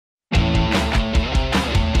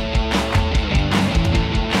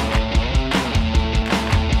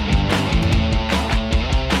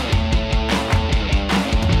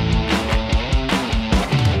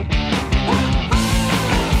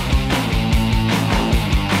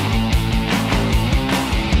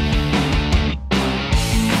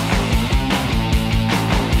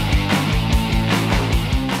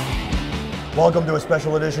Welcome to a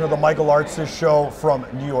special edition of the Michael Artsis Show from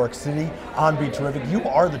New York City on BeTerrific. You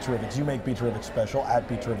are the Terrifics. You make BeTerrific special at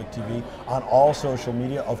BeTerrific TV on all social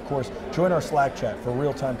media. Of course, join our Slack chat for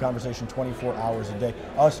real-time conversation 24 hours a day.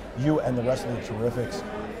 Us, you, and the rest of the Terrifics.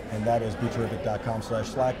 And that is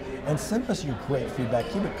BeTerrific.com/Slack. And send us your great feedback.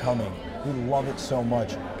 Keep it coming. We love it so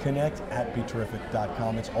much. Connect at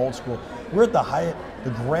BeTerrific.com. It's old school. We're at the Hyatt,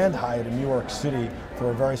 the Grand Hyatt in New York City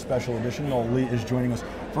for a very special edition. Noel Lee is joining us.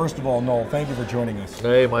 First of all, Noel, thank you for joining us.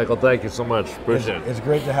 Hey, Michael, thank you so much. Appreciate it. It's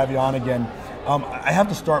great to have you on again. I have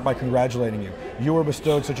to start by congratulating you. You were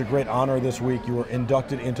bestowed such a great honor this week. You were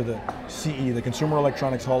inducted into the CE, the Consumer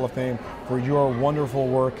Electronics Hall of Fame, for your wonderful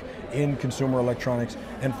work in consumer electronics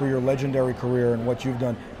and for your legendary career and what you've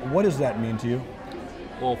done. What does that mean to you?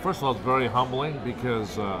 Well, first of all, it's very humbling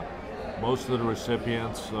because most of the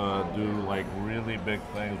recipients do like really big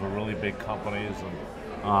things with really big companies,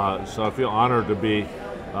 and so I feel honored to be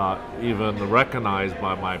even recognized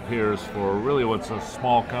by my peers for really what's a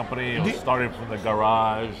small company, starting from the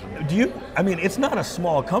garage. I mean, it's not a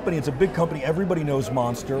small company, it's a big company. Everybody knows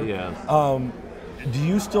Monster. Yes. Do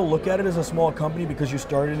you still look at it as a small company because you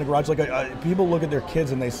started in the garage? Like people look at their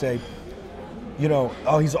kids and they say, you know,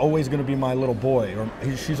 oh, he's always going to be my little boy, or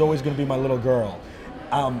she's always going to be my little girl.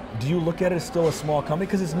 Do you look at it as still a small company?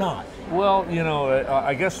 Because it's not. Well, you know,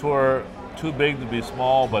 I guess we're too big to be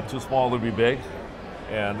small, but too small to be big.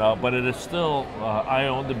 And but it is still, I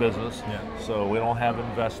own the business, so we don't have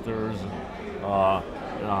investors and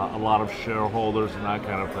a lot of shareholders and that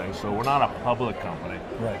kind of thing. So we're not a public company.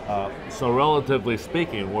 Right. So relatively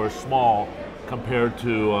speaking, we're small compared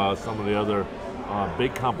to some of the other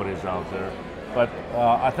big companies out there. But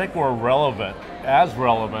I think we're relevant as a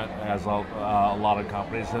lot of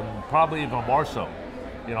companies, and probably even more so.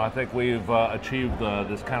 You know, I think we've achieved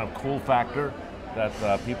this kind of cool factor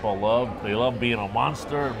that people love. They love being a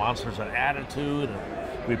monster, and Monster's an attitude,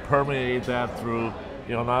 and we permeate that through,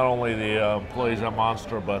 you know, not only the employees at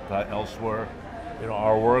Monster, but elsewhere. You know,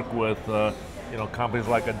 our work with, you know, companies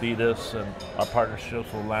like Adidas and our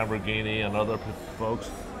partnerships with Lamborghini and other folks.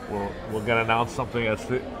 We're going to announce something at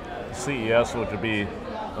CES, which would be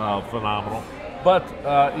phenomenal. But,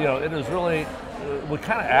 you know, it is really, we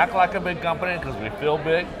kind of act like a big company because we feel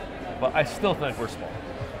big, but I still think we're small.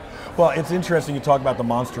 Well, it's interesting you talk about the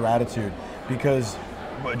Monster attitude, because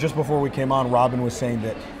just before we came on, Robin was saying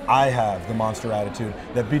that I have the Monster attitude,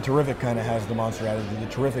 that BeTerrific kind of has the Monster attitude, the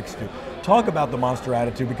Terrifics do. Talk about the Monster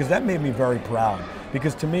attitude, because that made me very proud.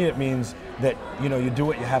 Because to me it means that, you know, you do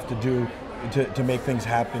what you have to do to make things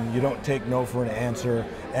happen. You don't take no for an answer,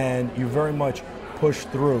 and you very much push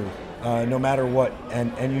through no matter what,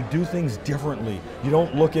 and you do things differently. You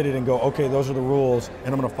don't look at it and go, okay, those are the rules,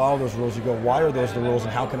 and I'm going to follow those rules. You go, why are those the rules,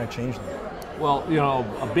 and how can I change them? Well, you know,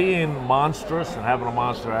 being monstrous and having a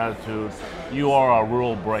monster attitude, you are a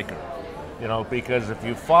rule breaker. You know, because if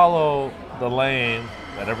you follow the lane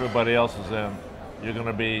that everybody else is in, you're going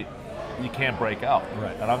to be, you can't break out.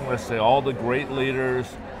 Right. And I'm going to say all the great leaders,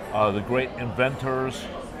 the great inventors,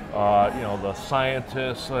 you know, the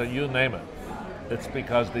scientists, you name it. It's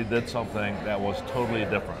because they did something that was totally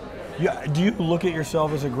different. Yeah. Do you look at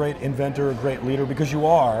yourself as a great inventor, a great leader? Because you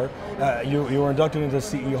are. You were inducted into the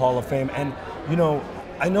CE Hall of Fame, and you know,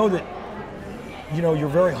 I know that, you know, you're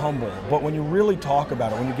very humble. But when you really talk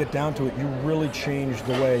about it, when you get down to it, you really changed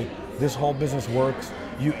the way this whole business works.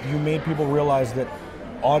 You made people realize that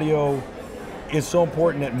audio is so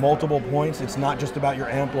important at multiple points. It's not just about your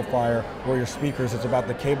amplifier or your speakers, it's about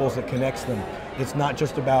the cables that connects them. It's not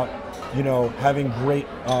just about, you know, having great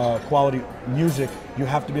quality music. You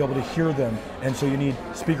have to be able to hear them, and so you need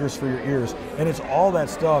speakers for your ears. And it's all that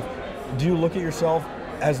stuff. Do you look at yourself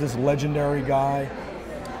as this legendary guy?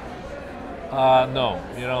 No.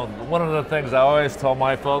 You know, one of the things I always tell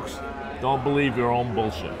my folks, don't believe your own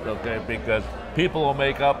bullshit, okay? Because people will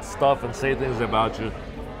make up stuff and say things about you.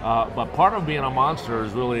 But part of being a monster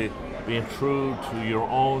is really being true to your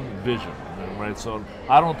own vision, right? So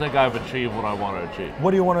I don't think I've achieved what I want to achieve. What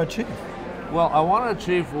do you want to achieve? Well, I want to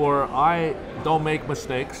achieve where I don't make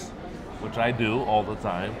mistakes, which I do all the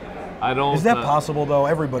time. I don't. Is that possible though?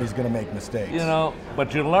 Everybody's going to make mistakes. You know,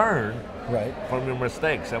 but you learn from your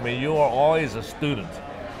mistakes. I mean, you are always a student,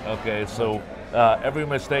 okay? So every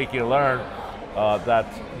mistake you learn, that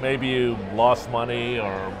maybe you lost money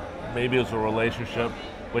or maybe it's a relationship,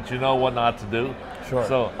 but you know what not to do. Sure.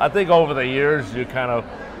 So I think over the years you kind of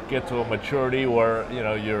get to a maturity where, you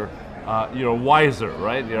know, you're wiser,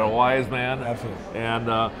 right? You're a wise man. Absolutely. And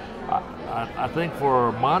I think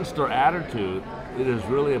for Monster attitude, it is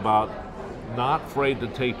really about not afraid to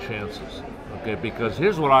take chances. Okay, because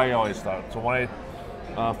here's what I always thought. So when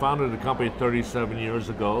I founded the company 37 years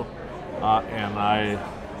ago, and I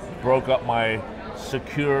broke up my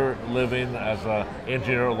secure living as an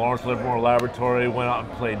engineer at Lawrence Livermore Laboratory, went out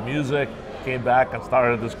and played music, came back and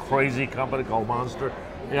started this crazy company called Monster.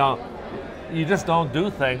 You know, you just don't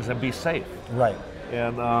do things and be safe. Right.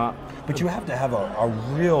 And but you have to have a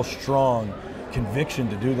real strong conviction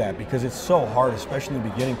to do that, because it's so hard, especially in the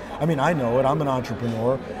beginning. I mean, I know it, I'm an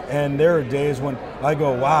entrepreneur, and there are days when I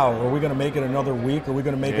go, wow, are we gonna make it another week? Are we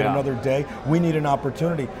gonna make it another day? We need an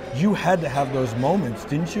opportunity. You had to have those moments,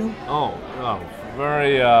 didn't you? Oh,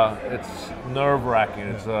 very, it's nerve-wracking.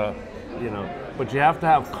 It's, you know, but you have to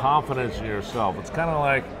have confidence in yourself. It's kind of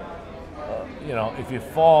like, you know, if you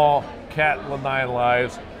fall, cat with 9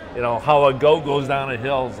 lives, you know, how a goat goes down a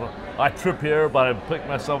hill. So I trip here, but I pick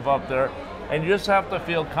myself up there. And you just have to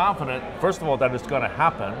feel confident, first of all, that it's going to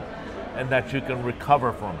happen and that you can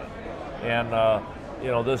recover from it. And, you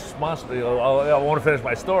know, this must, you know, I want to finish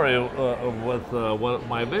my story with what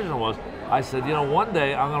my vision was. I said, you know, one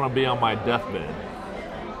day I'm going to be on my deathbed,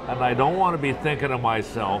 and I don't want to be thinking to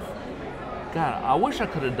myself, God, I wish I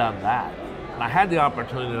could have done that. I had the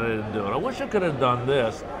opportunity to do it. I wish I could have done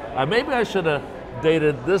this. Maybe I should have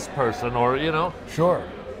dated this person, or, you know. Sure.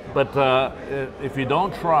 But if you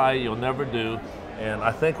don't try, you'll never do. And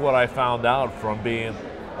I think what I found out from being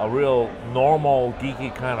a real normal,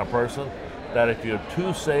 geeky kind of person, that if you're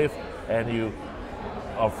too safe and you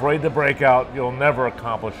are afraid to break out, you'll never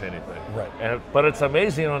accomplish anything. Right. But it's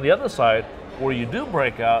amazing on the other side, where you do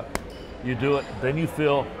break out, you do it, then you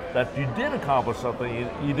feel that you did accomplish something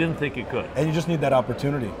you didn't think you could. And you just need that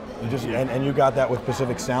opportunity. You just and you got that with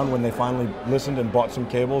Pacific Sound when they finally listened and bought some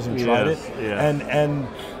cables and tried it. Yes.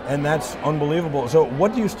 And that's unbelievable. So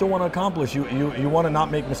what do you still want to accomplish? You want to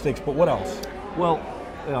not make mistakes, but what else? Well,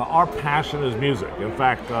 our passion is music. In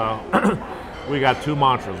fact, we got 2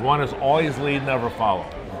 mantras. One is always lead, never follow.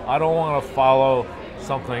 I don't want to follow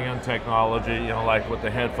something in technology, you know, like with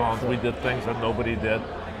the headphones. We did things that nobody did.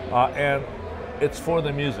 And it's for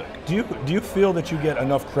the music. Do you feel that you get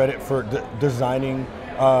enough credit for designing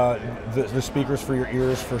the speakers for your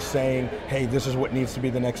ears, for saying, hey, this is what needs to be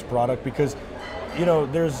the next product? Because, you know,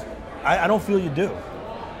 I don't feel you do.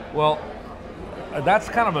 Well, that's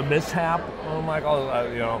kind of a mishap, Michael,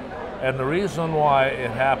 you know, and the reason why it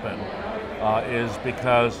happened is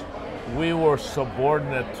because we were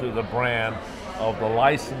subordinate to the brand of the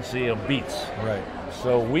licensee of Beats. Right.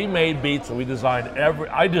 So we made Beats, and we designed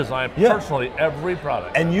I designed personally every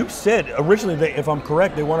product. And you said originally, if I'm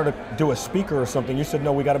correct, they wanted to do a speaker or something. You said,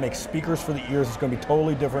 no, we got to make speakers for the ears. It's going to be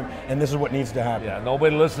totally different, and this is what needs to happen. Yeah,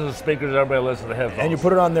 nobody listens to speakers, everybody listens to headphones. And you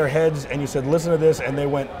put it on their heads, and you said, listen to this, and they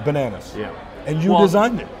went bananas. Yeah. And you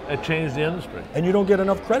designed it. It changed the industry. And you don't get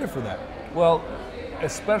enough credit for that. Well,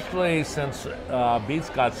 especially since Beats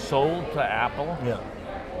got sold to Apple. Yeah.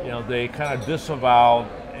 You know, they kind of disavowed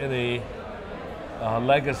any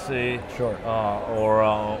legacy or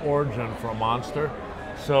origin from Monster.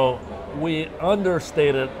 So we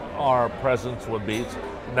understated our presence with Beats.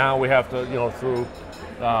 Now we have to, you know, through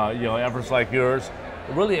you know, efforts like yours,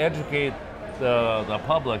 really educate the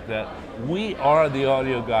public that we are the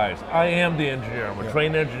audio guys. I am the engineer. I'm a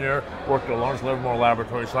trained engineer, worked at Lawrence Livermore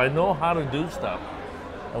Laboratory, so I know how to do stuff.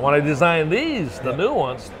 And when I design these, the new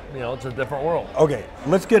ones, you know, it's a different world. Okay,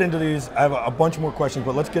 let's get into these. I have a bunch more questions,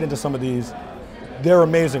 but let's get into some of these. They're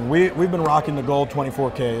amazing. We've been rocking the gold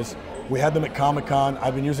 24Ks. We had them at Comic-Con.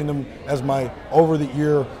 I've been using them as my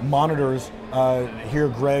over-the-ear monitors, hear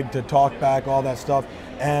Greg to talk back, all that stuff,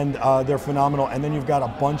 and they're phenomenal. And then you've got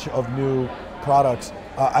a bunch of new products.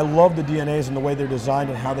 I love the DNAs and the way they're designed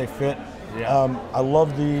and how they fit. Yeah. I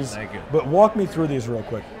love these. Thank you. But walk me through these real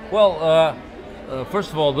quick. Well,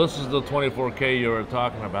 first of all, this is the 24K you were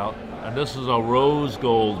talking about, and this is a rose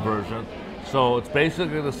gold version. So it's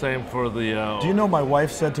basically the same for the... Do you know my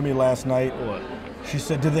wife said to me last night? What? She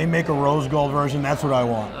said, did they make a rose gold version? That's what I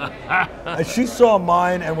want. She saw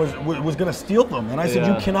mine and was going to steal them. And I said,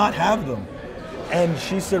 you cannot have them. And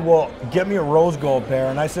she said, well, get me a rose gold pair.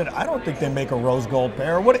 And I said, I don't think they make a rose gold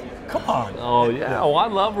pair. What? Come on. Oh, yeah. Oh, I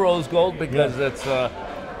love rose gold because it's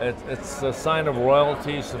a sign of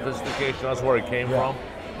royalty, sophistication. That's where it came from.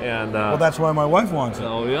 And well, that's why my wife wants it.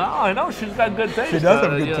 Oh, yeah, I know. She's got good taste. She does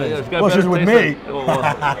have good taste. Well, she's with me.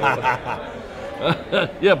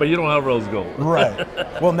 Yeah, but you don't have rose gold. Right.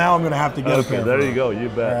 Well, now I'm going to have to get a pair. There you go. You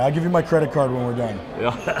bet. All right, I'll give you my credit card when we're done.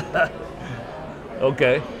 Yeah.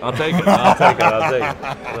 Okay, I'll take it. I'll take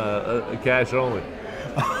it. Cash only.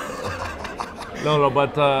 No,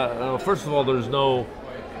 but first of all, there's no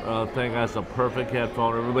thing as a perfect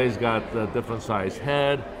headphone. Everybody's got a different size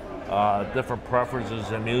head, different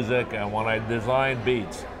preferences in music, and when I designed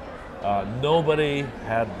Beats, nobody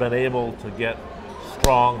had been able to get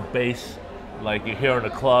strong bass like you hear in a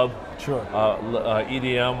club. Sure.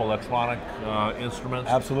 EDM, electronic instruments.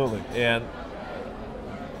 Absolutely. And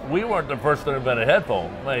we weren't the first to invent a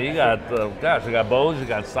headphone. Man, you got, you got Bose, you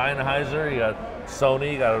got Sennheiser, you got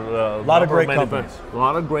Sony, you got a lot of great companies. A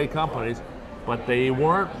lot of great companies, but they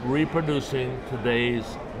weren't reproducing today's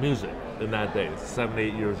music in that day, 7,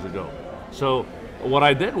 8 years ago. So what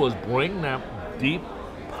I did was bring that deep,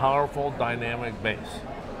 powerful, dynamic bass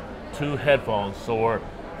to headphones, so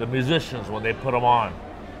the musicians, when they put them on,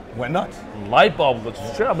 went nuts. Light bulb goes,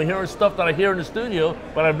 sure, I'm hearing stuff that I hear in the studio,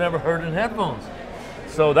 but I've never heard in headphones.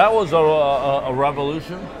 So that was a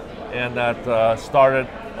revolution, and that started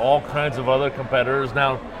all kinds of other competitors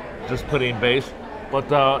now just putting bass. But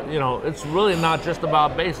you know, it's really not just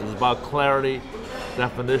about bass, it's about clarity,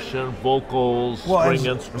 definition, vocals, string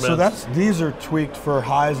instruments. So these are tweaked for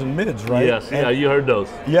highs and mids, right? Yes, and, yeah, you heard those.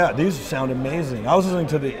 Yeah, these sound amazing. I was listening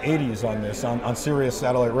to the 80s on this, on Sirius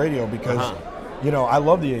Satellite Radio, because you know, I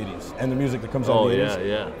love the 80s and the music that comes out of the 80s.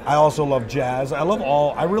 Yeah. I also love jazz.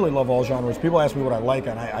 I really love all genres. People ask me what I like,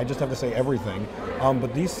 and I just have to say everything.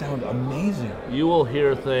 But these sound amazing. You will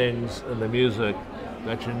hear things in the music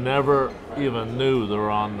that you never even knew they were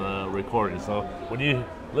on the recording. So when you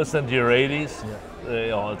listen to your 80s, you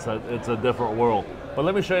know, it's a different world. But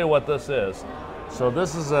let me show you what this is. So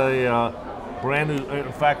this is a brand new,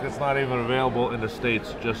 in fact, it's not even available in the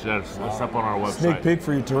States just yet. It's up on our website. Sneak peek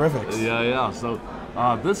for you Terrifics. Yeah. So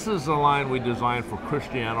this is a line we designed for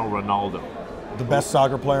Cristiano Ronaldo. The best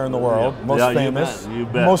soccer player in the world, most famous, you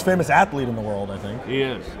bet. Most famous athlete in the world, I think. He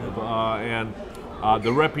is, and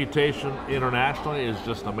the reputation internationally is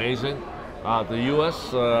just amazing. The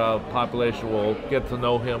U.S. Population will get to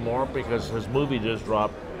know him more because his movie just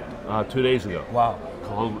dropped 2 days ago. Wow.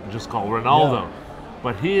 Called Ronaldo. Yeah.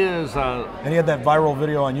 But he is... and he had that viral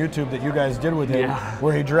video on YouTube that you guys did with him,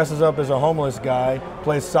 where he dresses up as a homeless guy,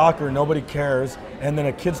 plays soccer, nobody cares, and then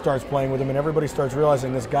a kid starts playing with him, and everybody starts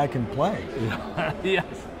realizing this guy can play. Yes.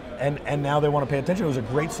 And now they want to pay attention. It was a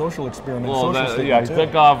great social experiment. Well, he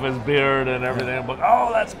took off his beard and everything, but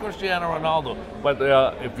that's Cristiano Ronaldo. But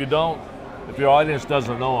if your audience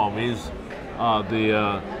doesn't know him, he's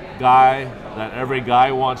the guy that every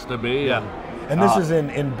guy wants to be. Yeah. And this is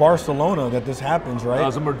in Barcelona that this happens, right?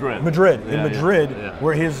 It's in Madrid. Madrid,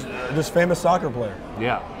 where he's this famous soccer player.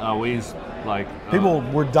 Yeah, he's like... people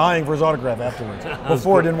were dying for his autograph afterwards.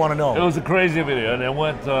 Before, didn't want to know. It was a crazy video, and it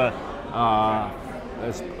went... it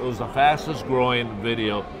was the fastest growing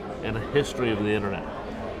video in the history of the internet.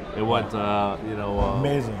 It went,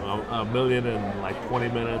 amazing. A million in like 20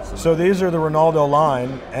 minutes. So these are the Ronaldo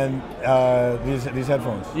line, and these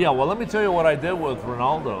headphones. Yeah, well, let me tell you what I did with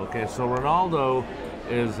Ronaldo. Okay, so Ronaldo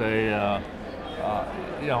is a, I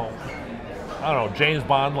don't know, James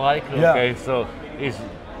Bond-like. Okay, so he's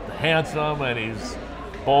handsome and he's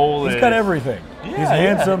bold. He's got everything. Yeah, he's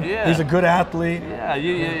handsome. Yeah. He's a good athlete. Yeah,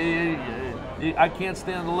 I can't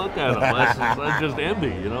stand to look at him. That's just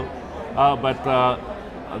envy, you know. But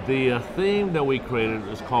the theme that we created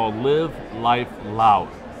is called Live Life Loud.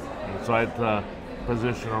 It's right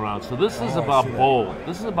position around. So this is about bold.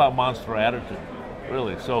 This is about monster attitude,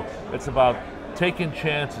 really. So it's about taking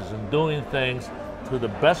chances and doing things to the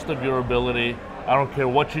best of your ability. I don't care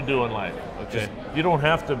what you do in life. Okay, you don't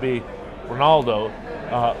have to be Ronaldo,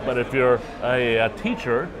 but if you're a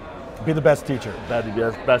teacher, be the best teacher. Be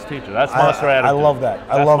the best teacher. That's monster attitude. I love that.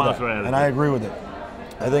 I love that, attitude. And I agree with it.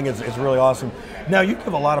 I think it's really awesome. Now you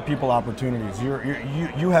give a lot of people opportunities.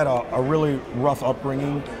 You had a really rough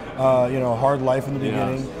upbringing, hard life in the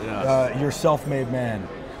beginning. Yes. You're a self-made man,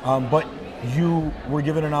 but you were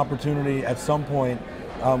given an opportunity at some point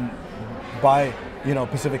by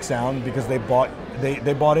Pacific Sound, because they bought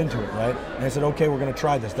into it, right? And they said, okay, we're going to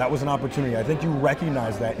try this. That was an opportunity. I think you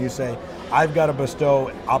recognize that. And you say, I've got to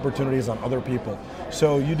bestow opportunities on other people.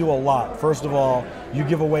 So you do a lot. First of all, you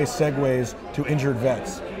give away Segways to injured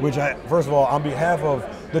vets, which first of all, on behalf of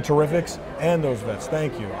the Terrifics and those vets,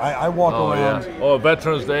 thank you. I walk around. Yeah. Oh,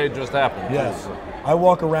 Veterans Day just happened. Yes. I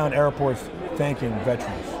walk around airports thanking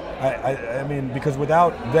veterans. I mean, because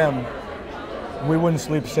without them, we wouldn't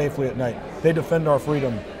sleep safely at night. They defend our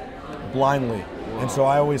freedom blindly, and so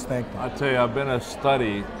I always thank them. I tell you, I've been a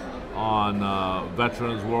study on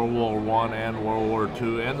veterans, World War I and World War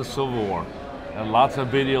II, and the Civil War, and lots of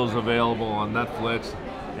videos available on Netflix.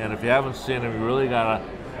 And if you haven't seen them, you really gotta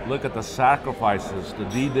look at the sacrifices, the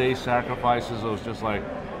D-Day sacrifices. It was just like,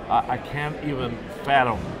 I can't even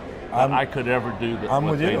fathom I could ever do that. I'm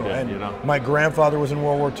with you. And my grandfather was in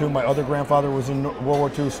World War II. My other grandfather was in World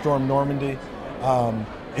War II, stormed Normandy.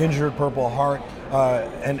 Injured, Purple Heart,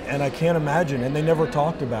 and I can't imagine, and they never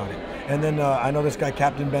talked about it. And then I know this guy,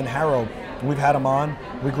 Captain Ben Harrow, we've had him on.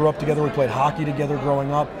 We grew up together. We played hockey together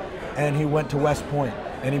growing up, and he went to West Point,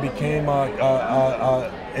 and he became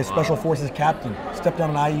a Special Forces captain. Stepped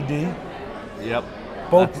on an IED. Yep.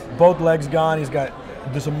 Both legs gone. He's got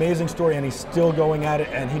this amazing story, and he's still going at it,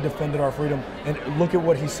 and he defended our freedom. And look at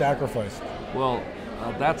what he sacrificed. Well,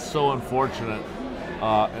 that's so unfortunate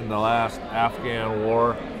in the last Afghan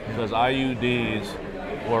war, because IUDs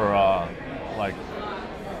were like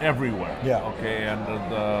everywhere. Yeah. Okay, and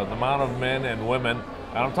the amount of men and women,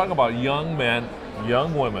 and I'm talking about young men,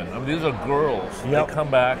 young women. I mean, these are girls. Yep. They come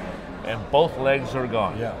back, and both legs are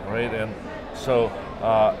gone. Yeah. Right, and so,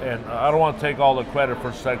 and I don't want to take all the credit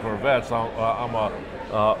for secular vets. I'm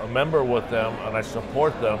a member with them, and I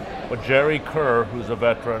support them. But Jerry Kerr, who's a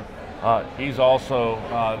veteran, he's also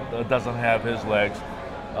doesn't have his legs.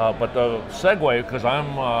 But the Segway, because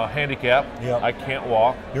I'm handicapped, Yep. I can't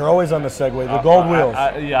walk. You're always on the Segway, the gold wheels.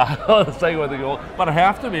 Yeah, the Segway, the gold. But I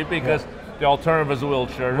have to be, because the alternative is a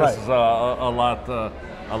wheelchair. Right. This is a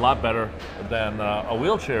lot better than a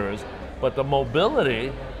wheelchair is. But the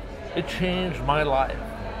mobility, it changed my life.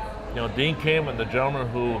 You know, Dean Kamen, the gentleman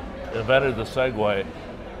who invented the Segway,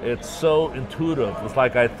 it's so intuitive. It's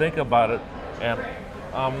like I think about it, and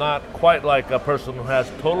I'm not quite like a person who has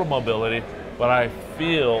total mobility, but I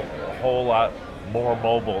feel a whole lot more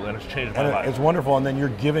mobile, and it's changed my life. It's wonderful, and then you're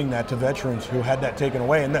giving that to veterans who had that taken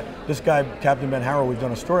away. And this guy, Captain Ben Harrow, we've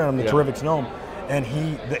done a story on him, the Terrifics know him, and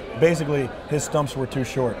basically his stumps were too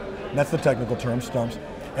short. And that's the technical term, stumps.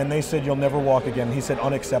 And they said, you'll never walk again. And he said,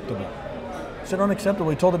 unacceptable. He said, unacceptable.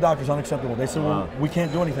 He told the doctors, unacceptable. They said, well, we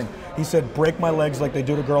can't do anything. He said, break my legs like they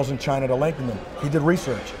do to girls in China to lengthen them. He did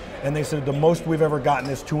research. And they said, the most we've ever gotten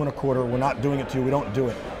is 2 1/4. We're not doing it to you. We don't do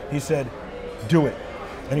it. He said, do it.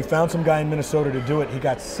 And he found some guy in Minnesota to do it. He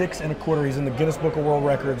got 6 1/4. He's in the Guinness Book of World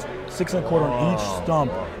Records. 6 1/4 on each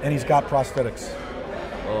stump, and he's got prosthetics.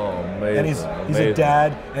 Oh, amazing. And he's a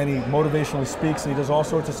dad, and he motivationally speaks, and he does all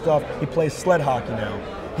sorts of stuff. He plays sled hockey now.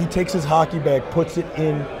 He takes his hockey bag, puts it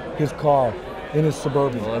in his car, in his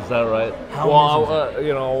Suburban. Well, is that right? How well,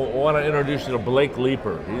 you know, I want to introduce you to Blake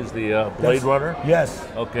Leeper. He's the Blade Runner. Yes.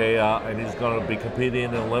 Okay, and he's going to be competing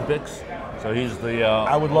in the Olympics. So he's the.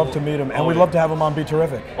 I would love to meet him, and we'd love to have him on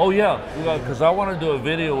BeTerrific. Oh yeah, because I want to do a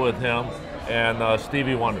video with him and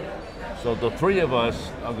Stevie Wonder. So the three of us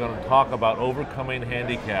are going to talk about overcoming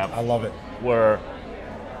handicap. I love it. Where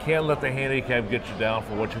can't let the handicap get you down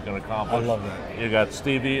for what you can accomplish. I love that. You got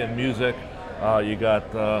Stevie in music, you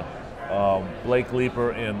got Blake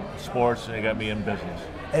Leeper in sports, and you got me in business.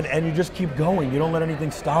 And you just keep going. You don't let anything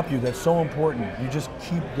stop you. That's so important. You just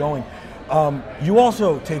keep going. You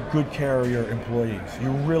also take good care of your employees. You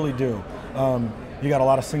really do. You got a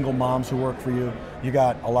lot of single moms who work for you. You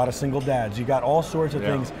got a lot of single dads. You got all sorts of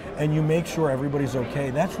things, and you make sure everybody's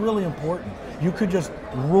okay. That's really important. You could just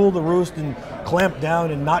rule the roost and clamp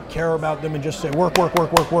down and not care about them and just say, work, work,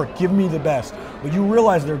 work, work, work. Give me the best. But you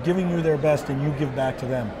realize they're giving you their best, and you give back to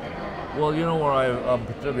them. Well, you know what I'm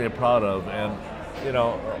particularly proud of, and you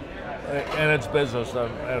know, and it's business,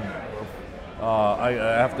 and I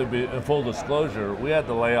have to be in full disclosure. We had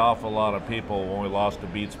to lay off a lot of people when we lost the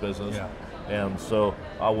Beats business. Yeah. And so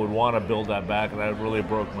I would want to build that back, and that really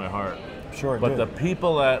broke my heart. Sure, but the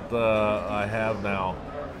people that I have now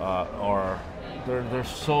they're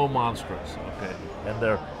so monstrous, okay, and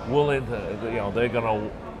they're willing to, you know, they're going to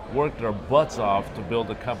work their butts off to build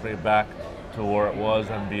the company back to where it was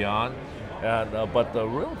and beyond. And but the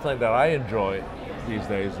real thing that I enjoy these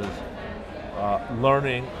days is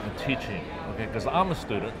learning and teaching, okay, because I'm a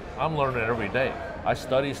student. I'm learning every day. I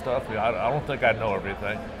study stuff. I don't think I know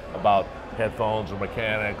everything about headphones or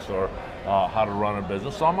mechanics or how to run a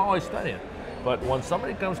business, so I'm always studying. But when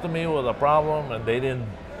somebody comes to me with a problem and they didn't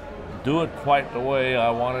do it quite the way I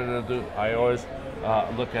wanted to do, I always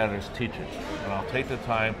look at it as teachers, and I'll take the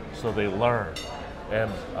time so they learn.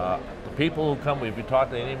 And the people who come, if you talk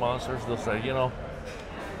to any monsters, they'll say, you know,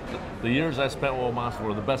 the years I spent with monsters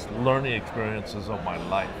were the best learning experiences of my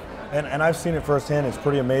life. And I've seen it firsthand. It's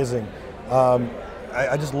pretty amazing.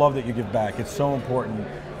 I just love that you give back. It's so important,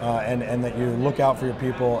 and that you look out for your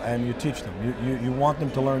people and you teach them. You want them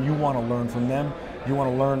to learn. You want to learn from them. You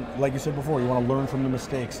want to learn, like you said before, you want to learn from the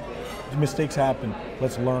mistakes. Mistakes happen.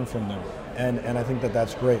 Let's learn from them. And I think that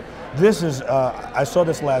that's great. This is, I saw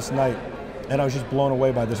this last night, and I was just blown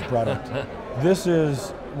away by this product. This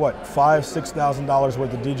is, what, $5,000–6,000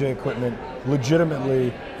 worth of DJ equipment,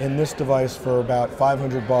 legitimately in this device for about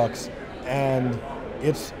 $500, and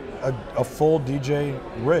it's a full DJ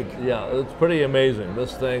rig. Yeah, it's pretty amazing.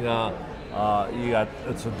 This thing,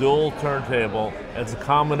 it's a dual turntable. It's a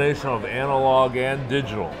combination of analog and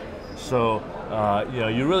digital. So, you know,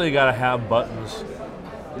 you really got to have buttons.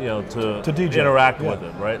 to DJ. interact with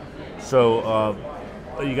it, right? So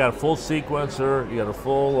you got a full sequencer, you got a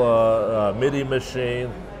full MIDI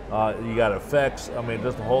machine, you got effects. I mean,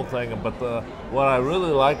 just the whole thing. But what I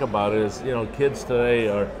really like about it is, kids today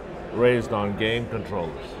are raised on game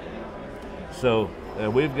controllers. So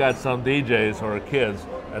we've got some DJs who are kids,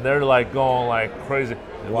 and they're like going like crazy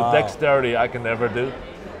with dexterity I can never do.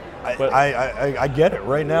 But I get it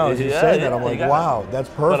right now as you say that. I'm like, wow, that's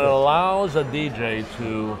perfect. But it allows a DJ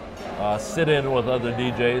to sit in with other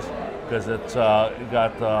DJs because it's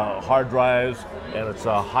got hard drives and it's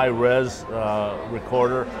a high-res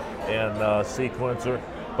recorder and sequencer.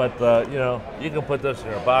 But you can put this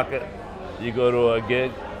in your pocket. You go to a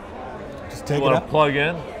gig, just take you want to plug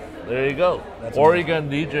in. There you go. That's or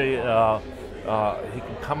amazing. you can DJ. He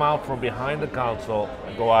can come out from behind the console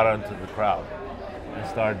and go out into the crowd and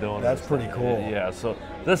start doing. That's pretty cool. Yeah. So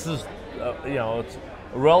this is, it's a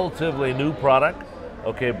relatively new product.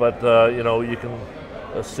 Okay, but you can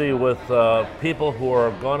see with people who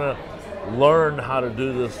are going to learn how to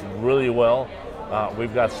do this really well.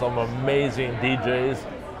 We've got some amazing DJs.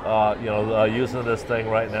 Using this thing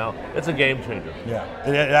right now. It's a game changer. Yeah,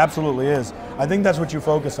 it absolutely is. I think that's what you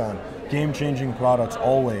focus on. Game-changing products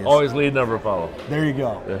always. Always lead, never follow. There you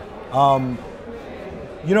go. Yeah.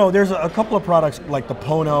 There's a couple of products like the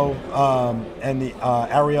Pono and the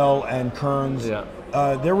Ariel and Kearns. Yeah.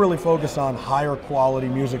 They're really focused on higher quality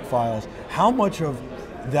music files. How much of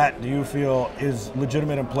that do you feel is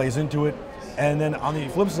legitimate and plays into it? And then on the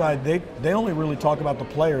flip side, they only really talk about the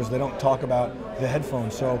players. They don't talk about the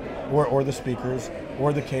headphones, or the speakers,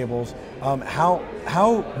 or the cables. How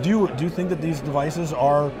do you think that these devices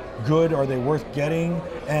are good? Are they worth getting?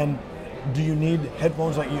 And do you need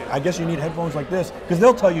headphones like I guess you need headphones like this because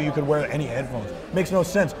they'll tell you can wear any headphones. Makes no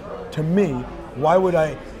sense to me. Why would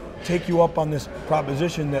I take you up on this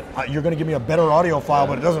proposition that you're going to give me a better audio file,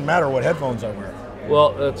 but it doesn't matter what headphones I wear?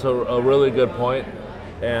 Well, that's a really good point,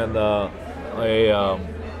 and a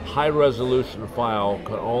high-resolution file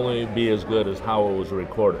can only be as good as how it was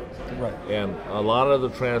recorded. Right. And a lot of the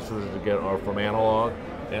transfers you get are from analog,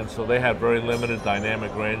 and so they have very limited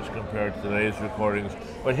dynamic range compared to today's recordings.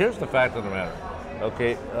 But here's the fact of the matter.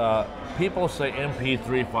 Okay, people say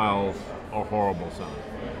MP3 files are horrible sounding.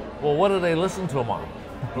 Well, what do they listen to them on?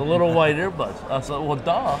 The little white earbuds. I said, well,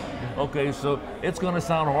 duh. Okay, so it's going to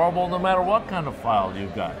sound horrible no matter what kind of file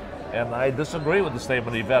you've got. And I disagree with the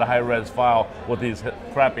statement you've got a high-res file with these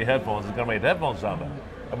crappy headphones. It's going to make the headphones sound better.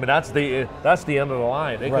 I mean, that's the end of the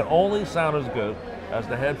line. It can only sound as good as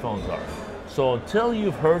the headphones are. So until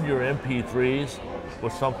you've heard your MP3s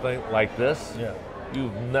with something like this,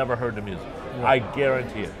 you've never heard the music. I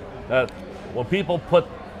guarantee it. That when people put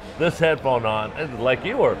this headphone on, like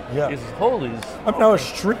you were, he says, holy. I mean, I was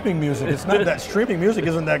streaming music. It's not that streaming music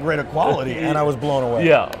isn't that great a quality, and I was blown away.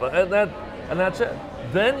 Yeah, and that's it.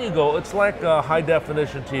 Then you go, it's like a high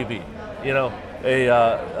definition TV,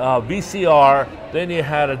 a VCR, then you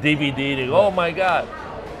had a DVD, and you go, oh my God.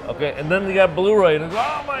 Okay, and then you got Blu-ray, and you go,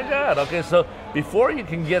 oh my God. Okay, so before you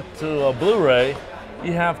can get to a Blu-ray,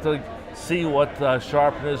 you have to see what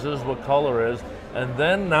sharpness is, what color is, and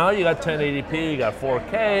then now you got 1080p, you got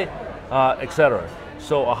 4K, etc.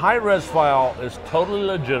 So a high-res file is totally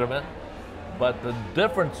legitimate, but the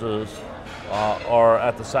differences are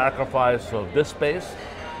at the sacrifice of disk space,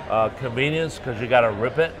 convenience because you got to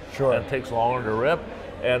rip it, and it takes longer to rip,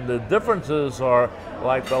 and the differences are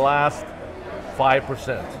like the last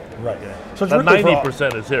 5%. Right. So it's the really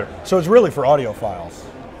 90% is here. So it's really for audiophiles.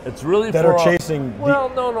 It's really that for are chasing.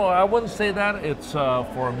 No, I wouldn't say that. It's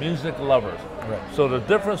for music lovers. Right. So the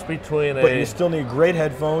difference between but you still need great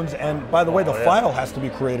headphones, and by the way, the file has to be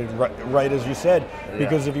created right as you said,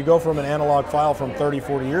 because if you go from an analog file from 30,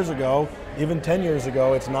 40 years ago, even 10 years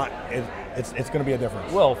ago, it's not. It's going to be a difference.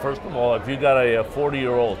 Well, first of all, if you got a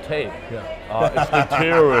 40-year-old tape, it's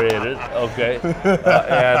deteriorated, okay,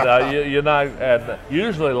 and you're not. And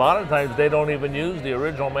usually, a lot of times, they don't even use the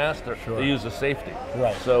original master; they use the safety.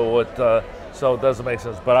 Right. So it doesn't make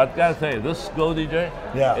sense. But I've got to tell you, this Go DJ,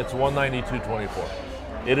 it's 192.24.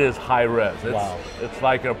 It is high res. It's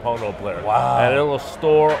like a Pono player. Wow. And it'll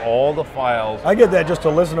store all the files. I get that just to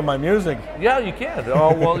listen to my music. Yeah, you can. A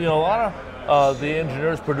lot of the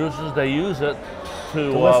engineers, producers, they use it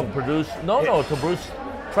to produce. To produce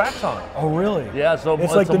tracks on it. Oh, really? Yeah. So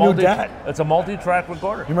it's like the new DAT. It's a multi-track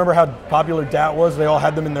recorder. You remember how popular DAT was? They all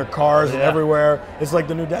had them in their cars and everywhere. It's like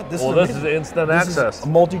the new DAT. This is instant access. Is a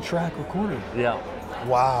multi-track recorder. Yeah.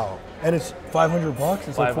 Wow. And it's $500.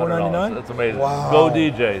 It's like $499. That's amazing. Wow. Go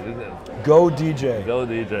DJ. Go DJ. Go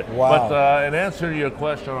DJ. Wow. But in answer to your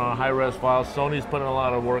question on high-res files, Sony's putting a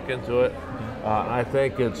lot of work into it. I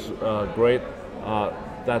think it's great.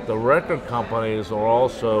 that the record companies are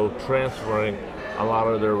also transferring a lot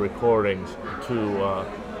of their recordings to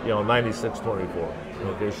 9624.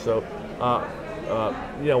 Okay, so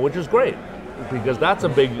which is great because that's a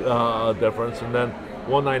big difference, and then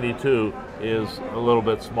 192 is a little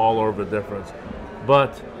bit smaller of a difference.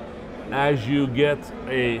 But as you get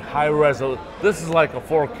a high resolution, this is like a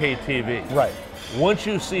 4K TV. Right. Once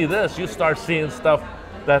you see this, you start seeing stuff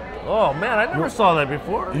that, oh man, I never saw that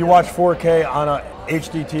before. You watch 4K on a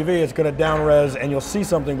HD TV, it's going to down res, and you'll see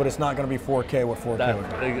something, but it's not going to be 4K what 4K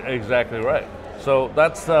would be. Exactly right. So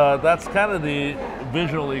that's kind of the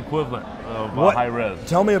visual equivalent of high res.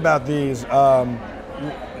 Tell me about these.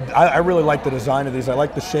 I really like the design of these. I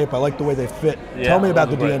like the shape. I like the way they fit. Yeah, Tell me about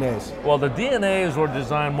the great. DNAs. Well, the DNAs were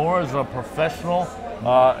designed more as a professional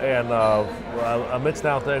and a mixed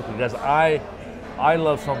down thing because I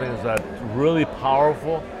love something that's really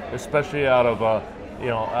powerful, especially out of an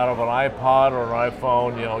iPod or an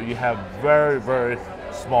iPhone. You have very, very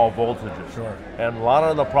small voltages. Sure. And a lot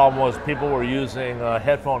of the problem was people were using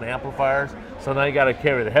headphone amplifiers, so now you got to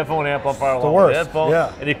carry the headphone amplifier along with the headphone,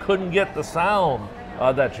 and you couldn't get the sound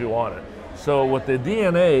that you wanted. So with the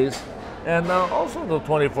DNAs and also the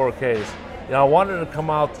 24Ks, I wanted to come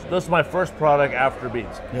out. This is my first product after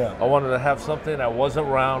Beats. Yeah. I wanted to have something that wasn't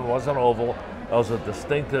round, wasn't oval, that was a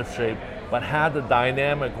distinctive shape, but had the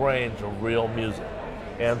dynamic range of real music.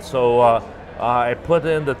 And so I put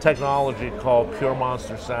in the technology called Pure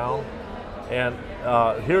Monster Sound, and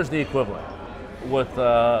here's the equivalent. With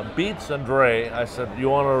Beats and Dre, I said, you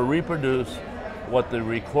want to reproduce what the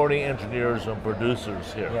recording engineers and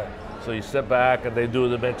producers hear. Right. So you sit back and they do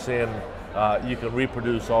the mixing, you can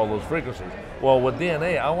reproduce all those frequencies. Well, with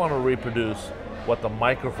DNA, I want to reproduce what the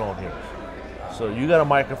microphone hears. So you got a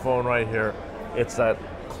microphone right here. It's that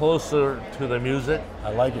closer to the music.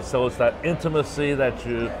 I like it. So it's that intimacy that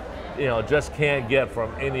you just can't get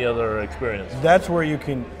from any other experience. That's where you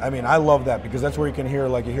can, I love that because that's where you can hear,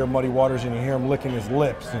 like you hear Muddy Waters and you hear him licking his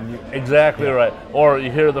lips. And Exactly right. Or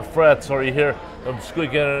you hear the frets, or you hear them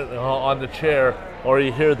squeaking on the chair, or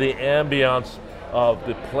you hear the ambience of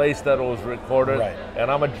the place that it was recorded. Right. And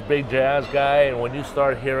I'm a big jazz guy, and when you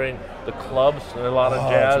start hearing the clubs and a lot of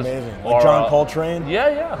jazz. It's amazing. Or Like John Coltrane?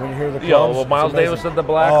 Yeah. When you hear the clubs, well, Miles Davis at the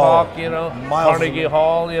Black Hawk, Carnegie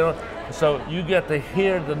Hall, So you get to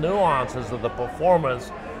hear the nuances of the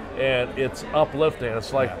performance, and it's uplifting.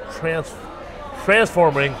 It's like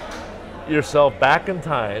transforming yourself back in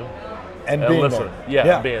time and being listen. there.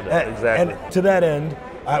 Yeah, being there. Exactly. And to that end,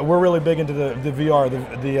 we're really big into the VR,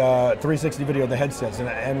 the 360 video, the headsets,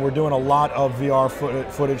 and we're doing a lot of VR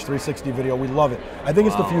footage, 360 video. We love it. I think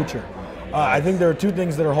it's the future. I think there are two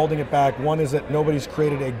things that are holding it back. One is that nobody's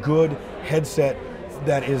created a good headset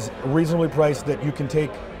that is reasonably priced that you can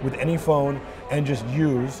take with any phone and just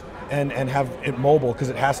use and have it mobile, because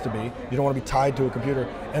it has to be. You don't want to be tied to a computer.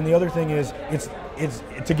 And the other thing is, it's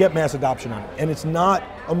to get mass adoption on it. And it's not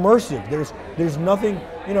immersive. There's nothing,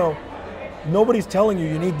 nobody's telling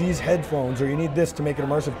you need these headphones or you need this to make it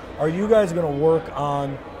immersive. Are you guys going to work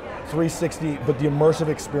on 360, but the immersive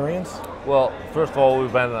experience? Well, first of all,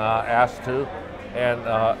 we've been asked to, and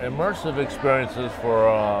immersive experiences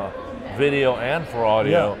for video and for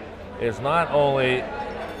audio is not only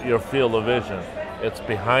your field of vision, it's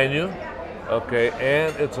behind you, okay,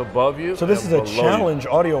 and it's above you. So this is a challenge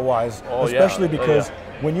audio-wise, especially because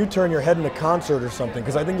when you turn your head in a concert or something,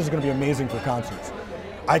 because I think this is going to be amazing for concerts.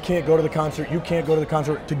 I can't go to the concert, you can't go to the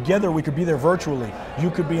concert. Together we could be there virtually.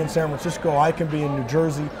 You could be in San Francisco, I can be in New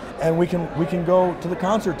Jersey, and we can go to the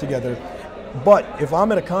concert together. But if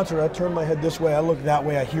I'm at a concert, I turn my head this way, I look that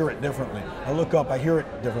way, I hear it differently. I look up, I hear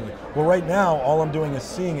it differently. Well, right now, all I'm doing is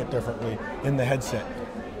seeing it differently in the headset.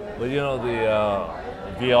 Well,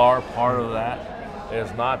 the VR part of that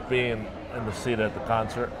is not being in the seat at the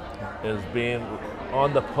concert, is being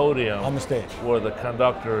on the podium, on the stage, where the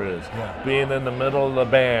conductor is, being in the middle of the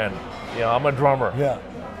band. I'm a drummer. Yeah.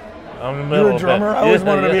 I'm in the middle. You're a drummer? I always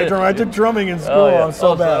wanted to be a drummer. I took drumming in school. I'm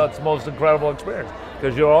so bad. That's the most incredible experience,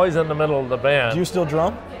 because you're always in the middle of the band. Do you still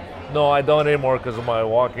drum? No, I don't anymore because of my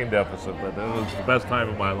walking deficit, but it was the best time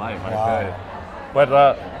of my life, I tell you.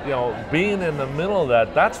 But being in the middle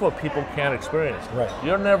of that's what people can't experience. Right.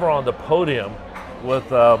 You're never on the podium with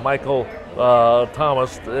Michael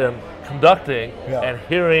Thomas and conducting and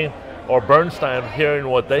hearing, or Bernstein hearing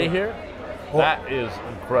what they hear. That is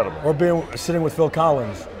incredible. Or sitting with Phil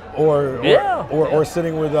Collins, or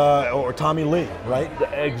sitting with or Tommy Lee, right?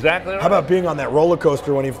 Exactly. Right. How about being on that roller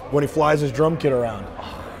coaster when he flies his drum kit around?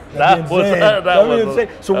 That'd be insane.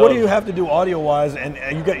 So what do you have to do audio-wise, and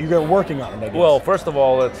you got working on it, I guess? Well, first of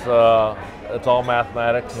all, it's all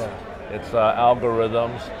mathematics. Yeah. It's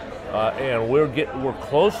algorithms. and we're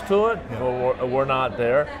close to it, but we're not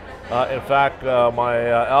there. In fact, my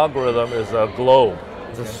algorithm is a globe.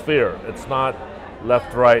 It's a sphere. It's not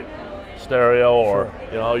left-right stereo or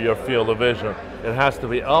your field of vision. It has to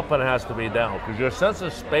be up and it has to be down, because your sense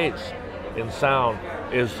of space in sound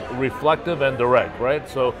is reflective and direct, right?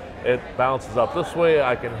 So it bounces up this way.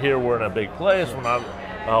 I can hear we're in a big place. We're not,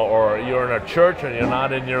 or you're in a church and you're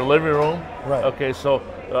not in your living room. Right. Okay, so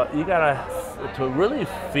you gotta to really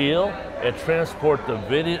feel and transport the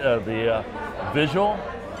video, the visual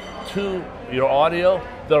to your audio.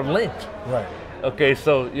 They're linked. Right. Okay,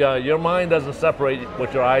 so yeah, your mind doesn't separate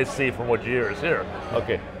what your eyes see from what your ears hear.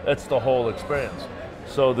 Okay, that's the whole experience.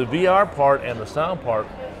 So the VR part and the sound part,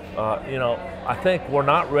 I think we're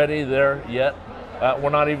not ready there yet. We're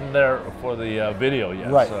not even there for the video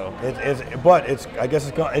yet. Right. So. I guess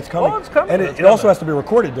it's coming. Oh, it's coming. And it also has to be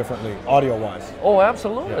recorded differently, audio-wise. Oh,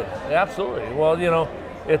 absolutely, absolutely. Well,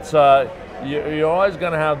 it's you're always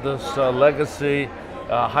going to have this legacy.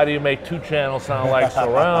 How do you make two channels sound like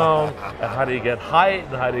surround? And how do you get height?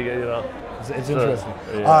 And how do you get It's interesting.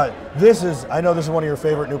 Yeah. I know this is one of your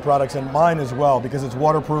favorite new products, and mine as well, because it's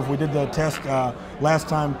waterproof. We did the test last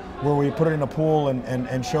time where we put it in a pool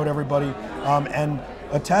and showed everybody. And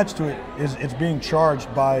attached to it it's being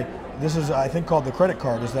charged by, this is I think called the credit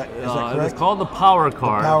card. Is that correct? It's called the power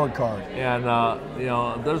card. The power card. And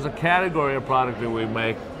there's a category of product that we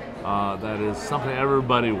make that is something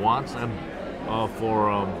everybody wants, and for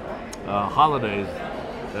holidays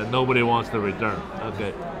that nobody wants to return.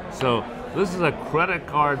 Okay, so this is a credit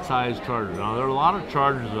card size charger. Now there are a lot of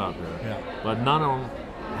chargers out there, but none of them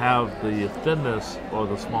have the thinness or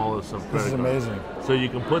the smallest of credit This is amazing. cards. So you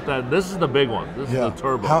can put that. This is the big one. This is the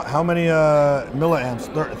turbo. How many milliamps?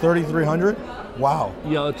 3,300. Wow.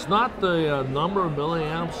 Yeah, it's not the number of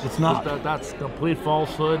milliamps. It's not. That's complete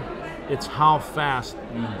falsehood. It's how fast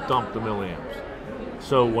you dump the milliamps.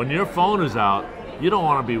 So when your phone is out, you don't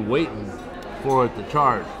want to be waiting for it to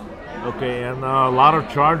charge. Okay, and a lot of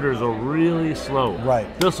chargers are really slow. Right.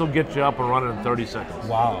 This will get you up and running in 30 seconds.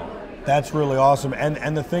 Wow, that's really awesome.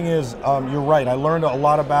 And the thing is, you're right. I learned a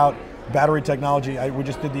lot about battery technology. We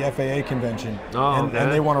just did the FAA convention,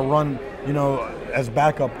 and they want to run, as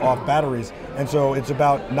backup off batteries. And so it's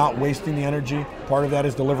about not wasting the energy. Part of that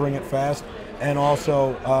is delivering it fast, and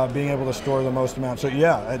also being able to store the most amount. So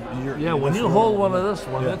when you hold one of this,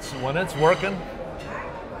 when it's working,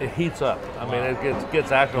 it heats up. I mean, it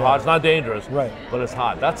gets actually hot. It's not dangerous, but it's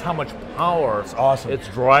hot. That's how much power it's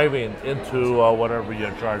driving into whatever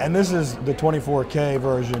you're charging. And this is the 24K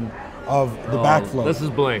version of the backflow. This is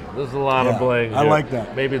bling. This is a lot of bling. I like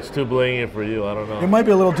that. Maybe it's too blingy for you. I don't know. It might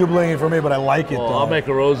be a little too blingy for me, but I like it. Though. I'll make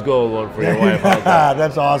a rose gold one for your wife.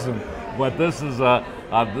 That's awesome. But this is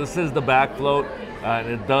the back float, and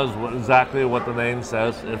it does exactly what the name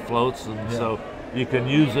says. It floats, and so you can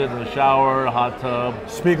use it in the shower, a hot tub,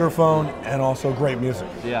 speakerphone, and also great music.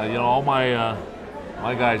 Yeah, all my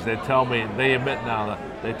guys, they tell me, they admit now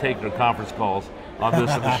that they take their conference calls on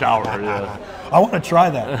this in the shower. I want to try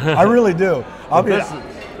that. I really do. But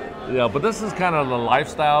this is kind of the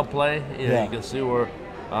lifestyle play. You can see where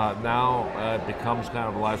now it becomes kind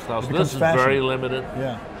of a lifestyle. So this is very limited.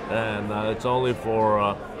 Yeah. And it's only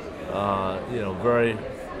for very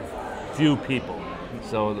few people.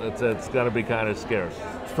 So it's going to be kind of scarce.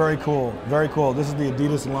 It's very cool. Very cool. This is the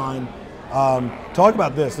Adidas line. Talk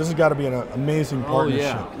about this. This has got to be an amazing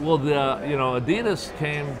partnership. Oh yeah. Well, Adidas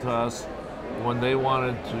came to us when they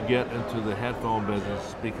wanted to get into the headphone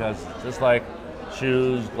business, because just like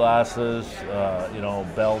shoes, glasses,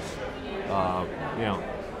 belts,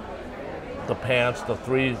 the pants, the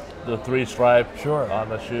three stripe on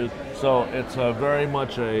the shoes. So it's very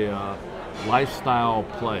much a lifestyle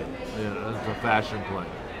play. It's a fashion play.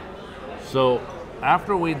 So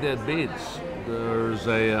after we did Beats, there's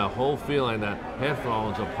a whole feeling that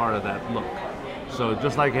headphones are part of that look. So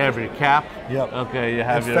just like you have your cap, okay, you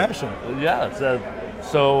have your fashion. Yeah.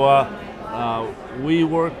 So we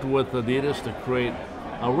worked with Adidas to create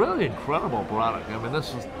a really incredible product. I mean,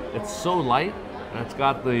 it's so light, and it's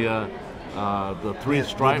got the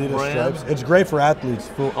three-stripe brand. Stripes. It's great for athletes.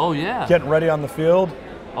 Getting ready on the field.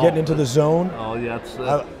 Getting into the zone. Oh yeah,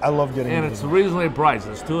 I love getting. And it's reasonably priced.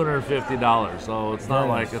 It's $250, so it's not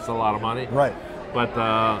like it's a lot of money. Right. But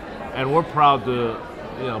and we're proud to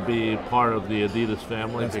be part of the Adidas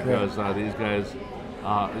family. That's because these guys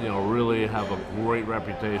really have a great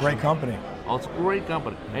reputation. Great company. Oh, it's a great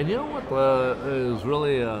company. And you know what is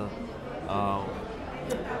really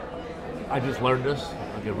I just learned this.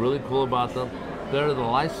 I get really cool about them. They're the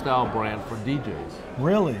lifestyle brand for DJs.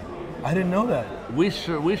 Really? I didn't know that. We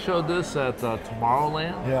showed this at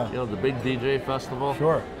Tomorrowland. Yeah. You know, the big DJ festival.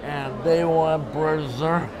 Sure. And they went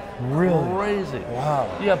berserk. Really? Crazy.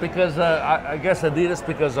 Wow. Yeah, because I guess Adidas,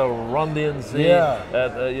 because of Run DMC,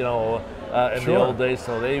 you know, in the old days,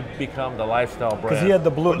 so they become the lifestyle brand. Because he had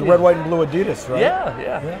the red, white, and blue Adidas, right?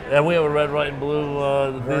 Yeah. And we have a red, white, and blue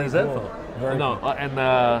Adidas headphone. Very cool. And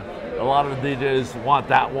a lot of the DJs want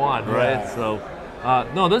that one, right? So,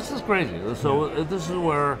 no, this is crazy. So this is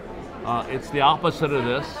where it's the opposite of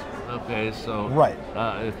this. Okay, so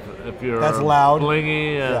if you're that's loud,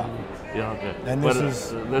 blingy, and you know, okay. And this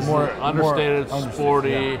is more understated,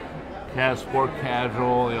 sporty, sport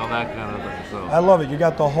casual, you know, that kind of thing. So I love it. You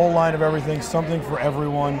got the whole line of everything, something for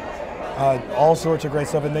everyone, all sorts of great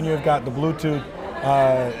stuff, and then you've got the Bluetooth.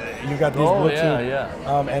 You've got these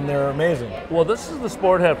Bluetooth, and they're amazing. Well, this is the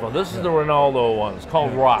sport headphone. This is the Ronaldo one. It's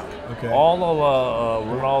called Rock. Okay. All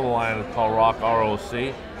the Ronaldo line is called Rock, R-O-C.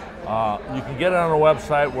 You can get it on our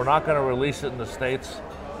website. We're not going to release it in the States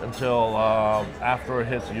until after it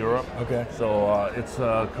hits Europe. Okay. So it's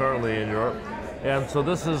currently in Europe. And so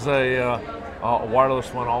this is a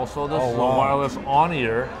wireless one also. This is a wireless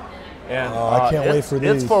on-ear. And I can't wait for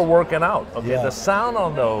these. It's for working out. Okay. The sound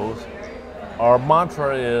on those, our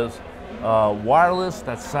mantra is wireless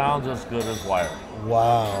that sounds as good as wired.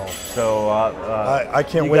 Wow. So I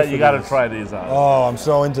can't wait for these. You got to try these out. Oh, I'm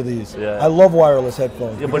so into these. Yeah. I love wireless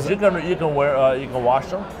headphones. Yeah, but you can wear you can wash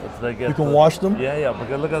them. If they get you can wash them? Yeah.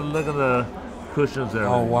 Because look at the cushions there.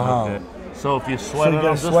 Oh wow. Okay. So if you sweat them,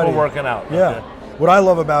 just sweaty. for working out. Yeah. Okay. What I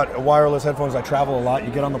love about wireless headphones, I travel a lot.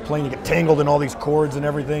 You get on the plane, you get tangled in all these cords and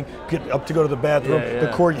everything. Get up to go to the bathroom.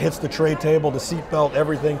 The cord hits the tray table, the seat belt,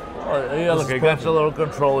 everything. Look, you got your little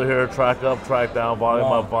controller here, track up, track down,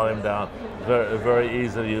 volume up, volume down. Very, very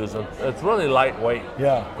easy to use. It's really lightweight.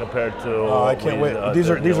 Compared to. I can't wait. These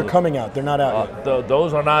are coming out. They're not out yet.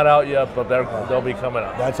 Those are not out yet, but they'll be coming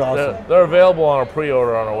out. That's awesome. They're available on a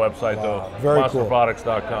pre-order on our website though. Very cool.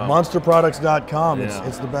 Monsterproducts.com. Monsterproducts.com.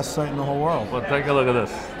 It's the best site in the whole world. But take a look at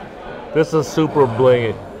this. This is super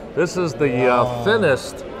blingy. This is the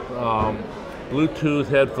thinnest Bluetooth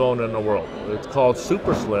headphone in the world. It's called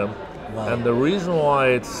Super Slim, and the reason why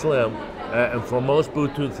it's slim, and for most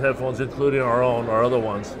Bluetooth headphones, including our other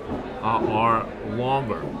ones, are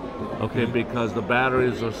longer, okay, because the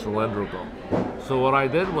batteries are cylindrical. So what I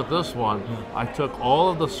did with this one, I took all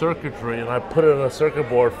of the circuitry and I put it in a circuit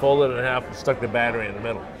board, folded it in half, and stuck the battery in the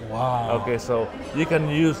middle. Wow. Okay, so you can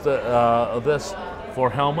use this for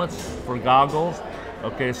helmets, for goggles,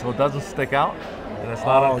 okay, so it doesn't stick out and it's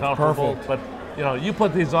not uncomfortable. It's but you know, you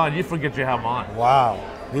put these on, you forget you have them on. Wow,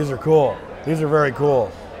 these are cool. These are very cool.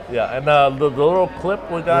 Yeah, and the little clip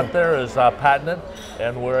we got there is patented,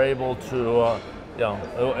 and we're able to, you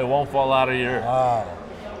know, it won't fall out of your. Wow,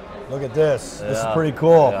 look at this. This is pretty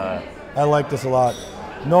cool. I like this a lot.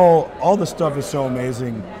 Noel, all this stuff is so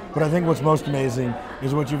amazing, but I think what's most amazing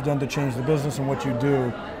is what you've done to change the business and what you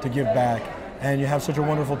do to give back. And you have such a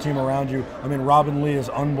wonderful team around you. I mean, Robin Lee is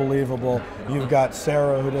unbelievable. You've got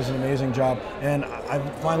Sarah, who does an amazing job. And I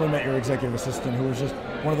finally met your executive assistant, who is just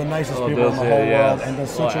one of the nicest people in the whole world and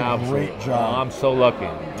does such a great job. I'm so lucky.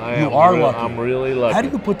 You are lucky. I'm really lucky. How do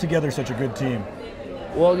you put together such a good team?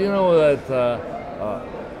 Well, you know that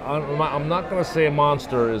I'm not going to say a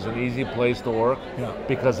monster is an easy place to work,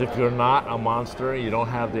 because if you're not a monster, you don't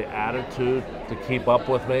have the attitude to keep up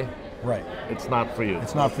with me. Right. It's not for you.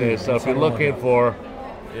 It's not for you. So if you're looking for,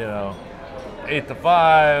 you know, 8 to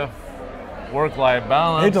 5, work-life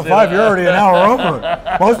balance. 8 to 5, you're already an hour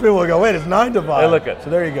over. Most people will go, wait, it's 9 to 5. Hey, look at. So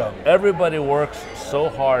there you go. Everybody works so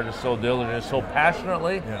hard and so diligently and so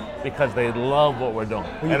passionately because they love what we're doing.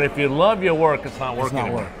 And if you love your work, it's not work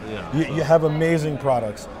anymore. You have amazing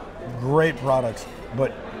products, great products,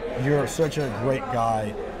 but you're such a great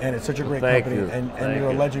guy, and it's such a great company, and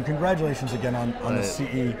you're a legend. Congratulations again on the CE Hall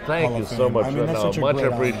of Fame. Thank you so much. I mean, that's such a much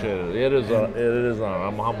great appreciated. honor. It is an honor.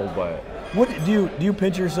 I'm humbled by it. What do you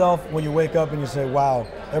pinch yourself when you wake up and you say, "Wow,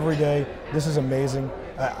 every day this is amazing"?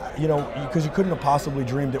 You know, because you couldn't have possibly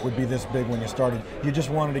dreamed it would be this big when you started. You just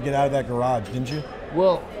wanted to get out of that garage, didn't you?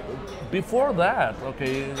 Well, before that,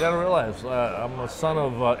 okay, you got to realize I'm a son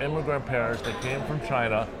of immigrant parents that came from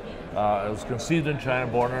China. I was conceived in China,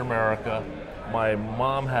 born in America. My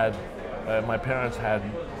mom had, my parents had,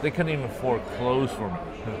 they couldn't even afford clothes for me.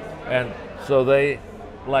 And so they,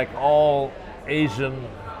 like all Asian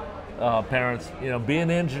parents, you know, be an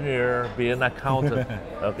engineer, be an accountant.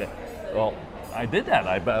 Okay, well, I did that.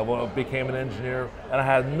 I became an engineer, and I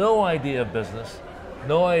had no idea of business,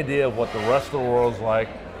 no idea of what the rest of the world's like.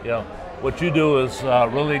 You know, what you do is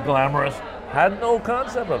really glamorous. Had no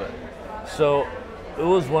concept of it. So it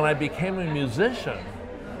was when I became a musician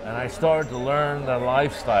and I started to learn the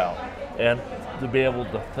lifestyle and to be able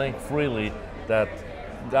to think freely. That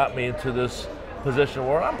got me into this position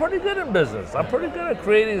where I'm pretty good in business. I'm pretty good at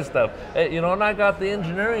creating stuff, and I got the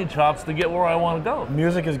engineering chops to get where I want to go.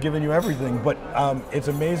 Music has given you everything, but it's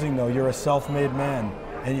amazing though. You're a self-made man,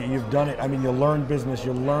 and you've done it. I mean, you learned business.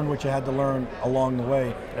 You learned what you had to learn along the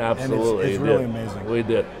way. Absolutely, and it's really amazing. We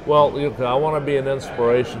did. Well, I want to be an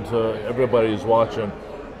inspiration to everybody who's watching,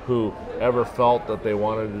 who ever felt that they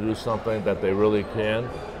wanted to do something that they really can.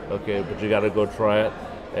 Okay, but you got to go try it.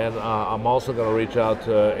 And I'm also going to reach out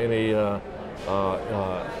to any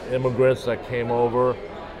immigrants that came over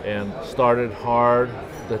and started hard,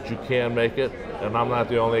 that you can make it. And I'm not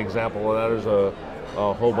the only example of that. There's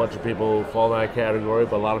a whole bunch of people who fall in that category,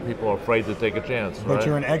 but a lot of people are afraid to take a chance. But right?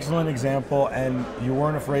 You're an excellent example, and you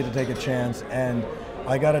weren't afraid to take a chance. And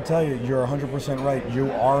I got to tell you, you're 100% right. You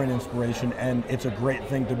are an inspiration, and it's a great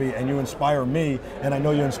thing to be. And you inspire me, and I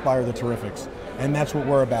know you inspire the Terrifics. And that's what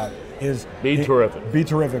we're about. Be terrific. Be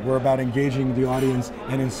terrific. We're about engaging the audience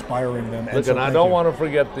and inspiring them. Look, and I don't want to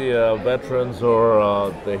forget the veterans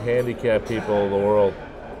or the handicapped people of the world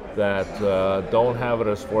that don't have it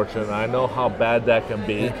as fortunate. I know how bad that can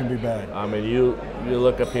be. It can be bad. I mean, you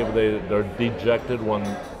look at people; they're dejected when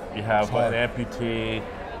you have an amputee.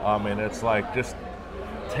 I mean, it's like just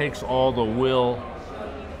takes all the will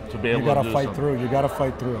to be able to do something. You got to fight through. You got to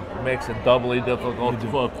fight through. It makes it doubly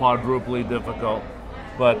difficult, quadruply difficult,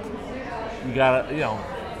 but. You gotta,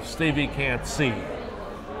 Stevie can't see,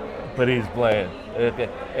 but he's playing. Okay.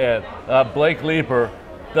 And Blake Leeper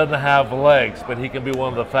doesn't have legs, but he can be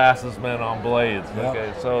one of the fastest men on blades. Yep.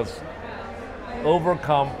 Okay, so it's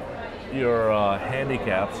overcome your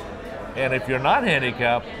handicaps, and if you're not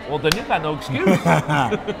handicapped, well, then you got no excuse.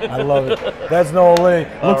 I love it. That's Noel Lee.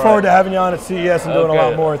 Look forward to having you on at CES and doing a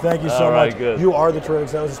lot more. Thank you so much. Good. You are the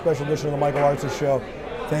Terrifics. That was a special edition of the Michael Artsis Show.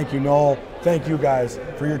 Thank you, Noel. Thank you guys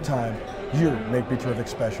for your time. You make BeTerrific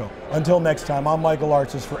special. Until next time, I'm Michael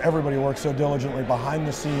Artsis, for everybody who works so diligently behind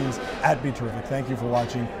the scenes at BeTerrific. Thank you for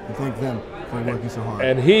watching, and thank them for working so hard.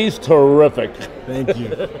 And he's terrific. Thank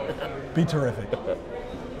you. Be terrific.